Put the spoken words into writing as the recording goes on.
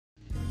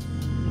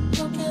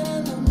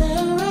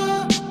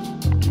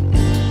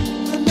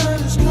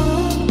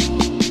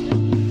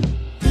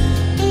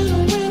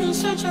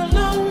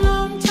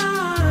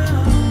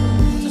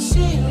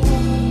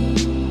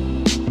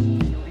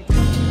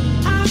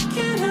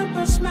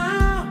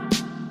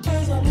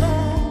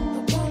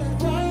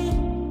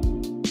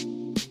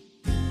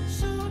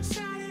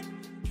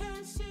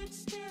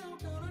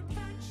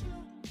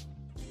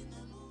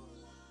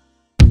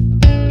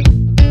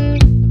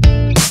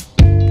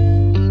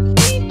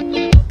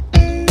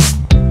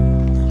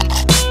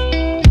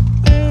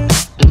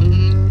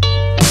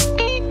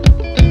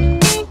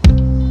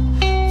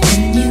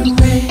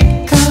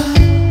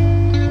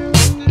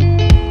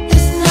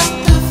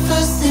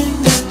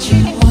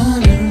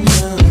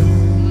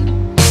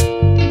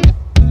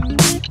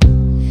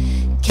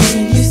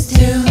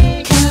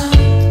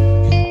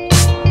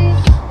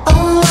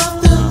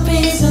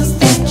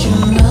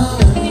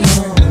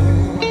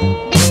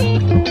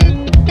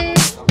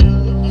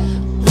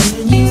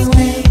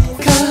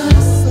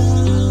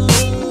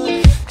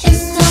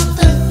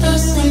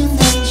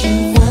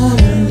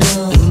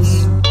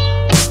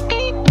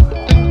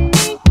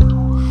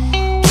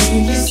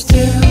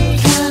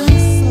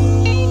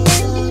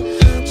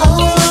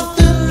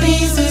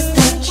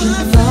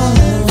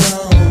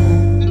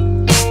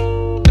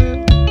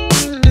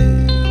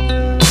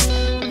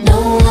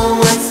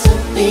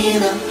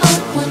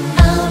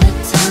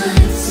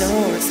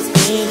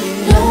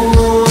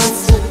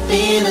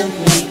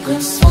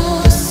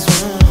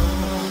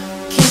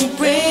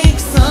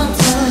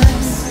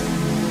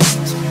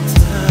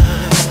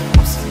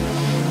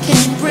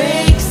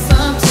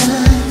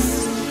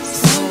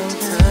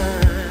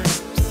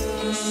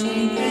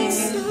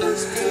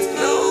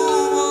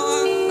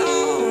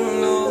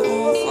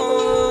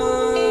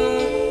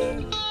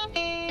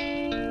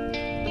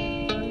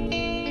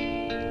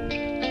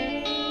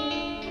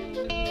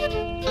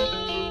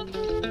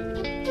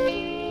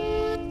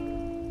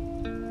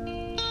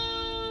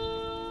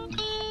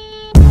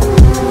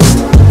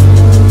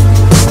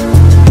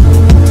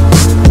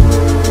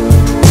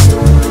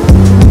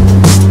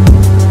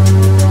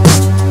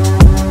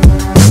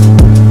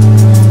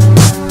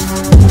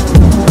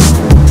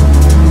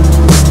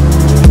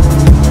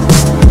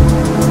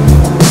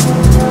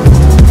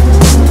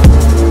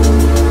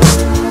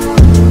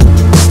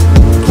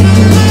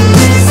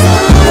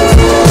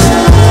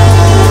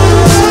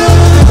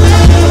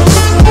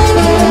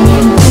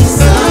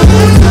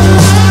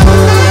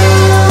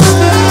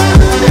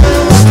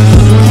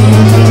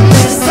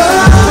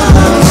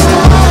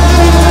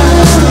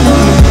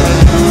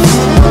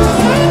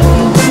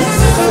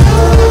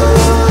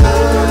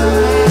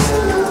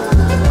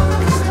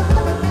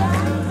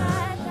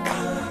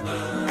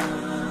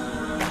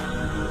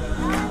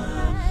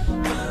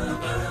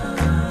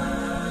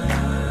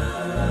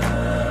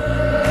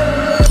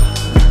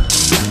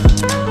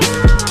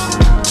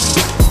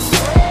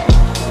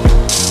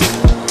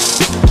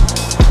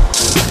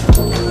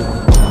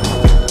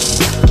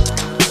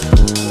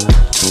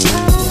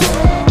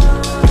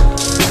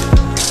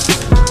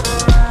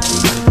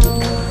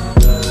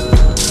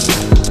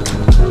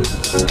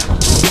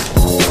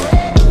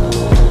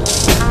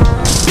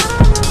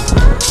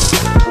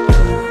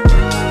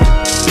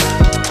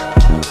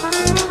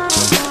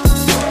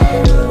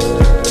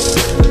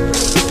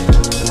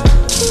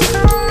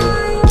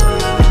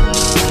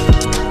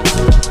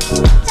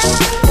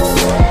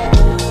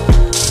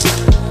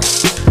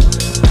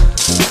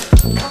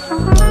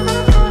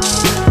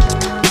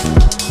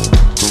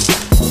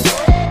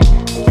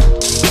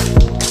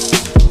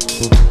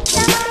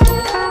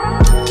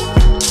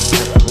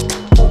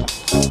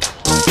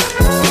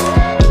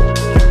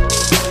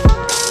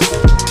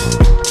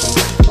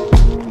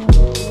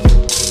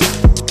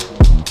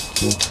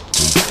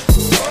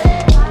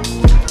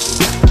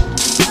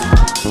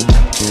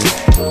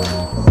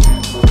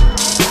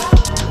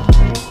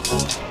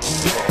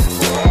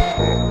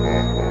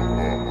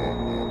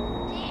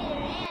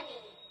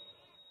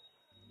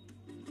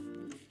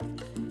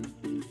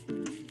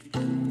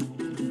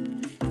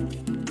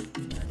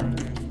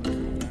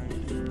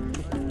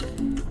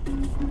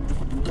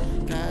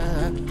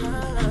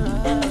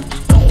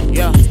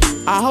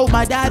I hope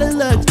my daddy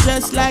looks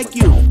just like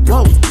you.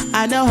 Whoa,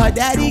 I know her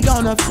daddy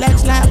gonna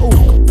flex like ooh.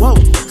 Whoa,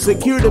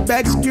 secure the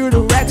back, secure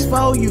the racks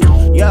for you.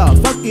 Yeah,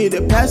 fuck it,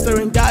 the pastor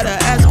ain't gotta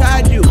ask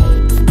I do.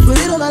 Put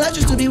it on my life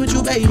just to be with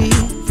you, baby.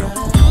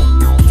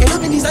 Get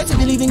up in these nights to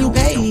believe in you,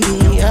 baby.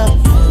 Yeah.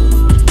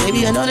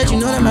 Baby, I know that you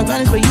know that my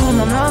grind is for you and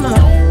my mama.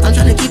 I'm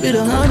tryna keep it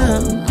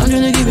 100. I'm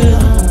tryna keep it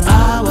 100.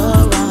 I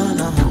will run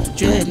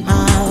 100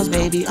 miles,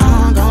 baby.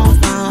 I'm gon'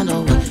 find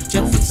a way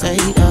just to say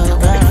the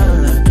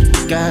word.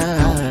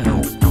 Girl,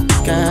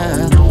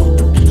 girl,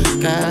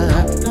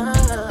 girl.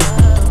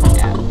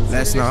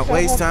 Let's not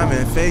waste time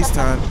and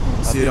FaceTime.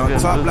 Sit on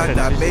top like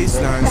that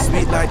baseline,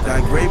 sweet like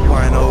that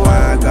grapevine. Oh,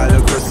 I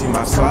gotta cross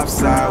my soft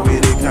side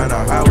with it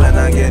kinda high when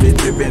I get it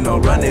dripping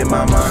or running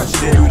my mind.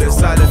 Shit, do the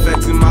side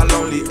effects in my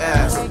lonely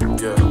ass.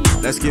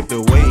 Let's skip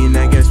the waiting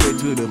and get straight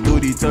to the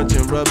booty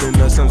touching, rubbing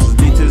the some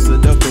sweet to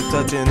seductive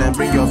touching, and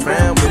bring your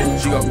friend with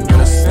it. She gon'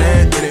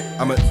 understand in it.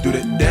 I'ma do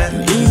the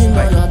dance. Even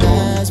though your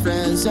best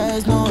friend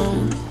says no,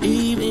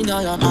 even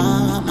though your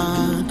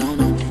mama don't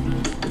know,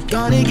 we're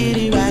gonna get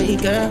it right,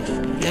 girl.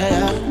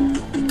 Yeah,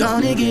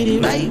 gonna get it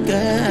right,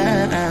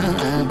 girl.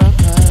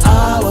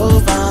 I will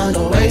find a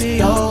way to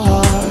your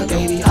heart,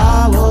 baby.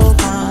 I will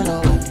find a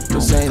way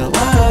to say the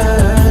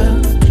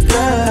word,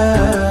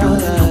 girl.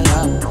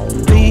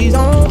 Please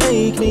don't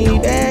make me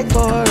beg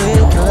for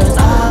it, cause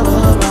I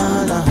will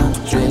run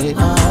 100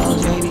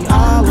 miles, baby.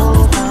 I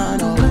will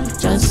find a way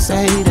just to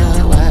say the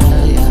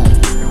word, yeah.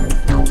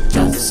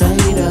 Just to say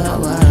the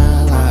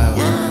word,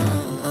 yeah.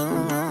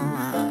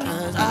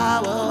 Cause I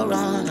will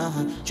run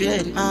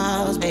 100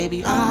 miles,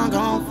 baby. I'm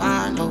gon'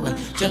 find a way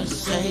just to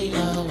say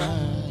the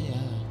word,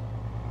 yeah.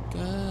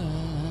 Girl,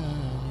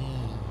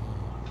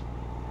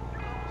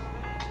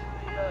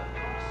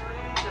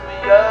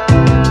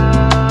 yeah.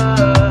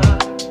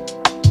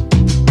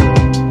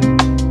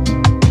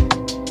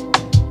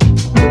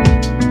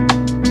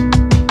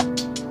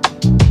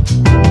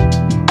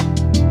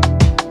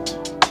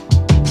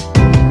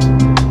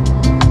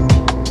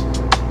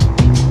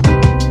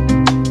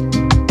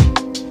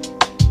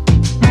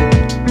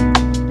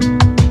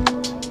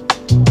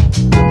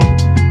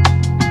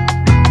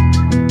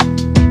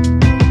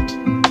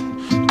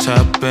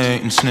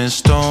 En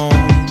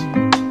snestorm,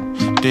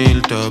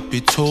 delt op i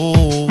to.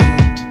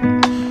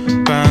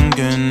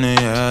 Bankende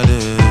hjerte,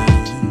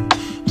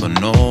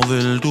 hvornår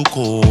vil du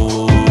gro?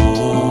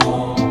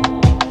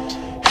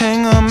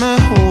 Hænger med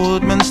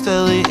hovedet, men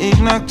stadig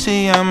ikke nok til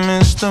jeg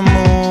mister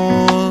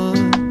mod.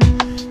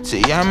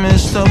 Til jeg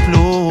mister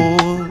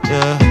blod,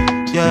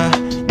 yeah.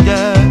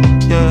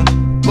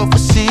 Hvorfor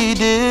sige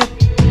det?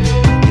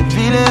 Jeg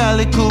ville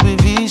aldrig kunne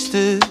bevise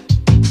det.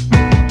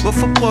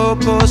 Hvorfor prøve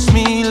på at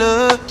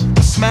smile?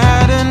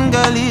 Smerten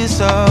gør lige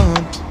så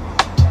ondt.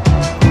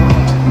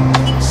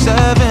 Så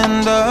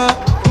venter,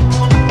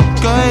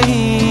 går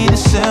i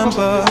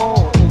december.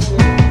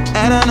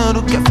 Er der noget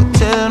du kan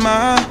fortælle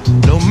mig?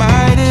 Lov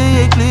mig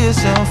det ikke bliver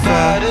som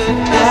før.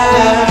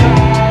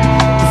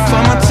 Du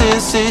får mig til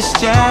at se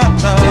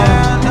stjerner.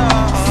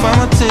 Du får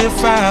mig til at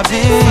fare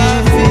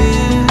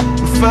vild.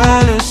 Du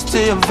får lyst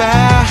til at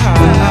være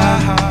her.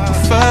 Du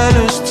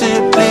får lyst til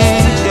at blive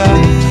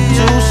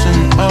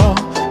 1000 år.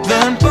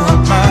 Vent på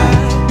mig.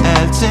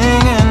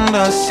 Alting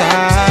ændrer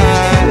sig.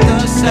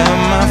 Lad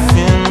mig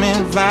finde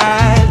min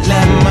vej.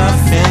 Lad mig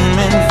finde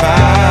min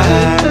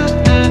vej.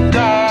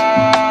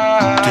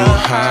 Du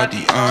har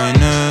de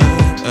øjne,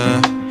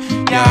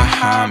 jeg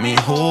har mit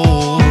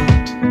hoved.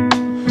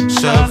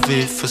 Så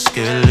vidt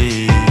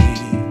forskellige.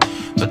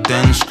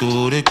 Hvordan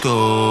skulle det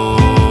gå?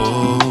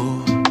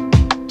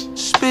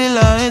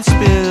 Spiller et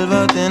spil,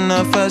 hvor den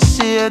og først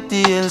siger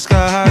de elsker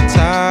har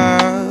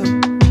tabt.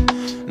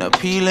 Når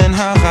pilen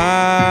har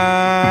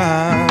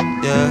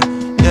ramt, yeah.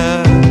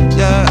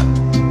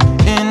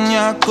 Inden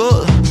jeg er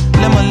gået,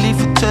 lad mig lige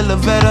fortælle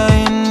hvad der er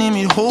inde i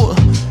mit hoved.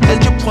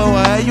 Alt jeg prøver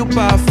er jo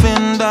bare at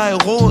finde dig i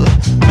rod.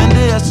 Men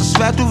det er så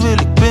svært, du vil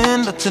ikke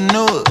binde dig til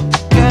noget.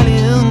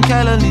 Kærligheden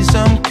kalder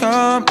ligesom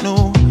kom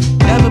nu.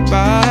 Jeg vil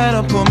bare have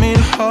dig på mit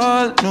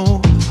hold nu.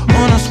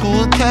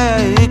 Underskud kan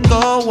jeg ikke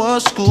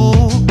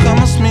overskue. Kom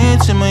og smil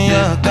til mig,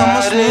 ja, kom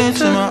og smil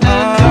til mig.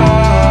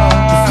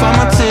 Du får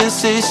mig til at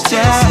se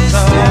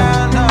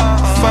stjerner.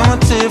 Du får mig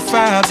til at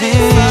fare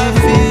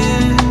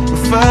vild. Du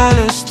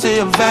får lyst til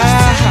at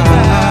være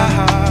her.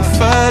 Du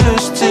får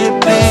lyst til at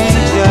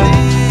blive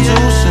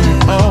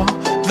 1000 år.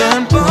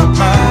 Vent på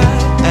mig.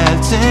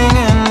 Alting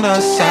ændrer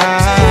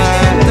sig.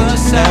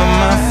 Lad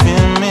mig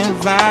finde min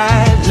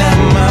vej. Lad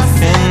mig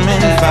finde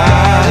min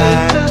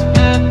vej.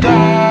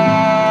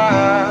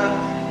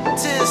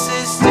 Til at se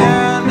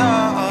stjerner.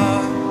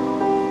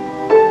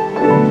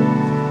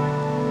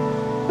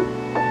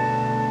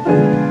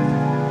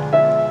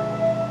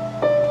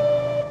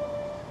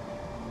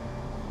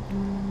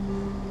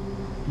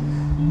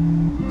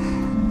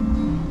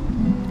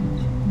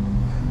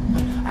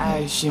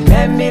 She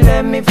met me,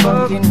 let me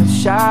fuck in the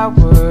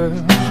shower.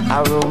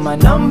 I wrote my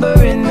number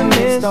in the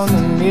mist on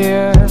the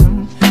mirror.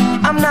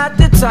 I'm not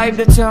the type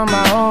to tell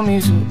my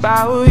homies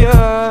about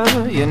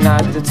you. You're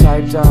not the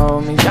type to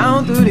hold me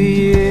down through the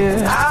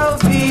years. I'll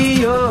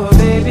be your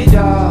baby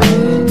doll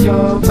and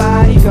your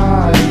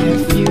bodyguard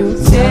if you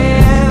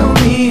tell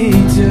me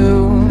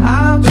to.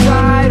 I'll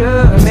try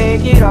to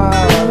make it all,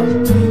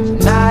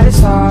 not as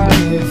hard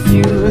if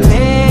you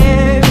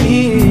let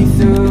me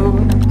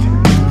through.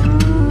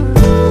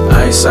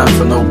 I ain't signed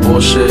for no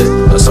bullshit.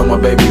 I saw my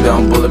baby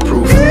down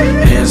bulletproof.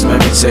 Hands made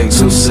me take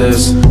 2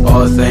 sips.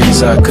 All the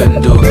things I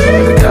couldn't do.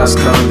 If the cops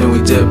come, then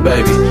we did,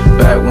 baby.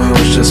 Back when we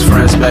was just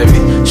friends, baby.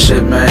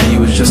 Shit, man, you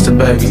was just a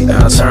baby.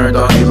 Now I turned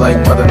on you like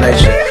Mother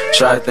Nature.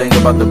 Try to think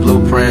about the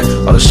blueprint.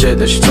 All the shit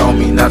that you told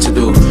me not to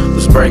do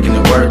was breaking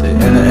it worth it. In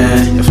the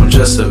end, if I'm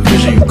just a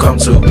vision you come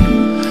to.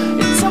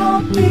 It's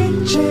all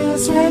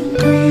peaches and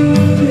cream.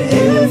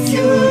 If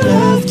you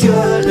left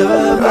your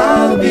love,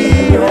 I'll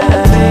be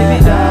right. Baby,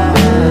 doll,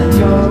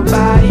 your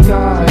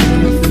bodyguard.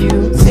 If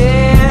you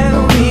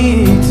tell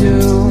me to,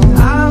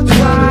 I'll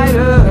try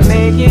to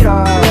make it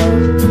all,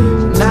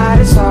 not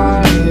as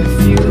hard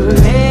if you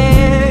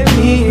let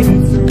me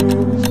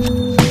through.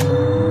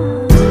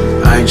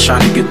 I ain't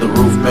tryna get the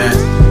roof bent.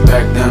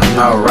 Back then I'm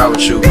out ride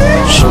with you.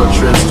 Short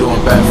trips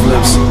doing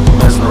backflips,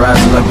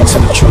 mesmerizing led me to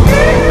the truth.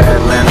 At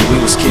Atlanta we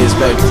was kids,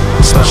 baby.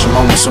 Special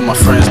moments with my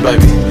friends,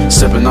 baby.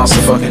 Sipping on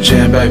some fucking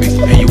gin, baby.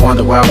 And you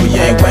wonder why we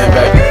ain't win,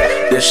 baby.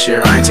 This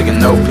year I ain't taking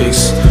no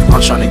pics.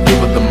 I'm tryna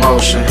get with the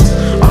motion.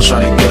 I'm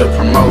tryna get a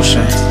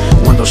promotion.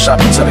 Window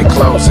shopping till they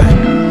closing.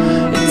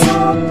 It's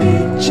all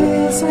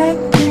peaches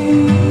and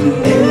cream.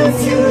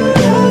 If you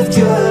left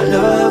your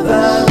love,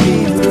 I'll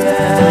be right.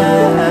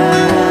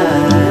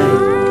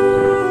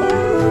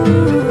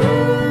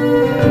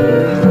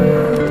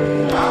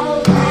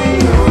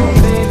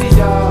 Baby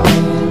doll,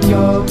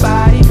 your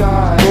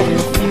bodyguard.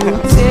 If you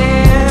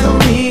tell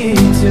me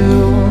to,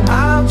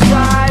 I'll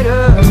try to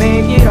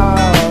make it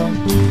all,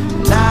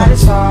 not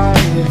as hard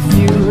if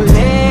you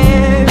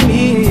let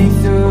me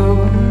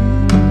through.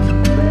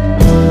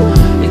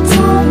 It's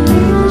all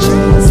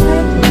peaches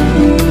and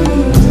cream.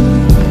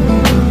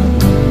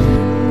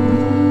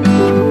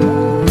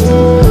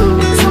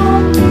 It's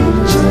all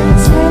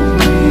peaches and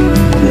cream.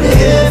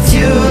 If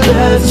you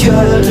left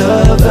your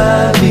love,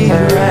 I'll be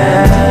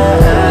right.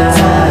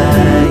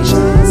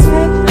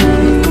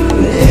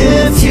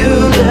 If you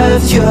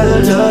left your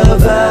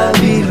love, I'll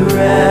be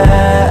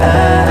right.